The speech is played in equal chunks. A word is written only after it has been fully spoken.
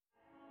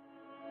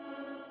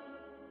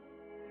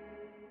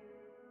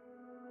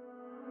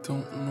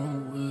Don't know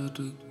where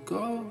to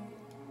go,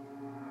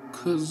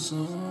 'cause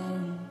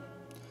I'm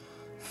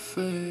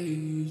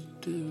faded.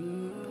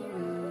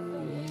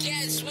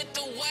 Getzh with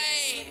the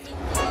wave.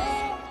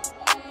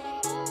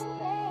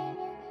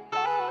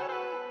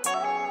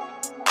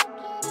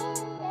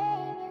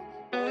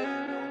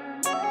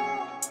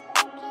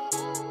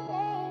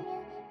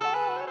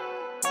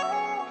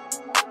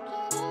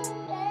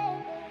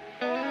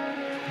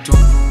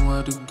 Don't know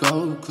where to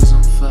go, 'cause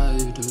I'm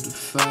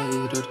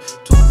faded.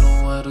 Don't know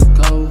where to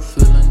go,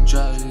 feeling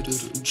jaded.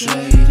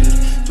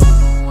 Don't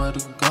know where to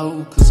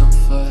go, 'cause I'm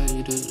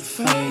faded.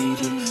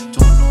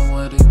 Don't know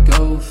where to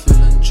go,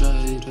 feeling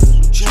jaded.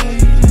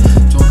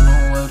 Don't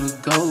know where to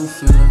go,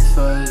 feeling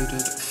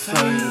faded.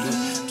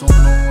 Don't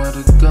know where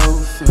to go,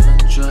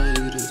 feeling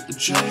jaded.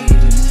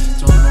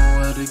 Don't know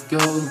where to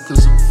go,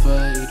 'cause I'm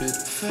faded.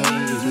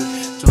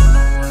 Don't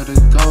know where to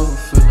go,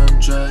 feeling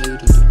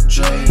jaded.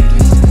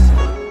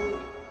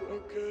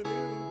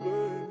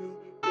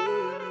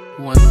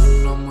 When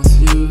I'm with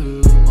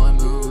you, my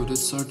mood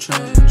is so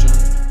changing.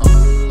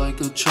 I'm like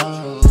a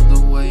child, the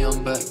way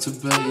I'm back to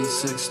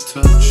basics.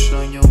 Touch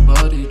on your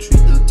body,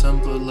 treat the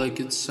temple like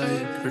it's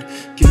sacred.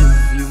 Give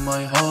you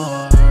my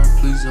heart,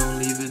 please don't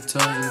leave it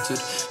tainted.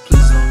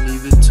 Please don't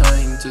leave it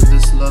tainted.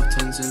 This love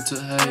turns into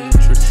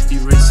hatred.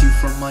 Erase you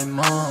from my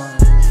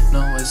mind,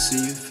 now I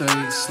see you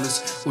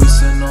faceless.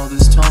 Wasting all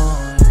this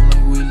time,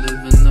 like we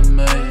live in the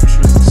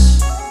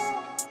Matrix.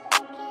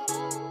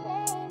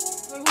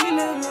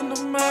 In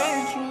the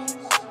Matrix,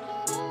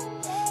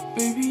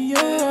 baby,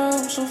 yeah,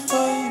 I'm so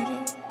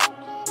faded.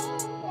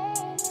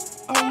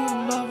 All your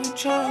love, it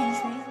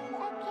changed me.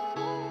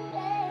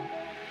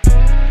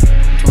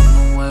 Don't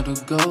know where to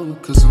go,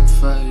 'cause I'm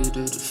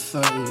faded.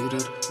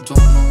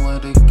 Don't know where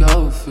to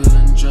go,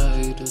 feeling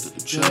jaded.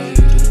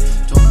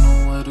 Don't know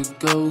where to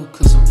go,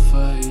 'cause I'm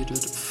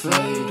faded.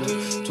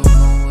 Don't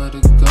know where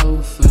to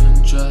go,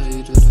 feeling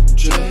jaded.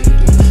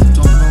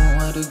 Don't know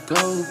where to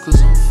go,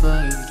 'cause I'm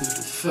faded.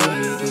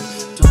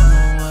 Don't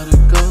know where to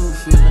go,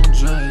 feeling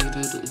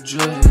jaded.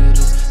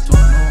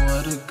 Don't know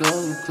where to go,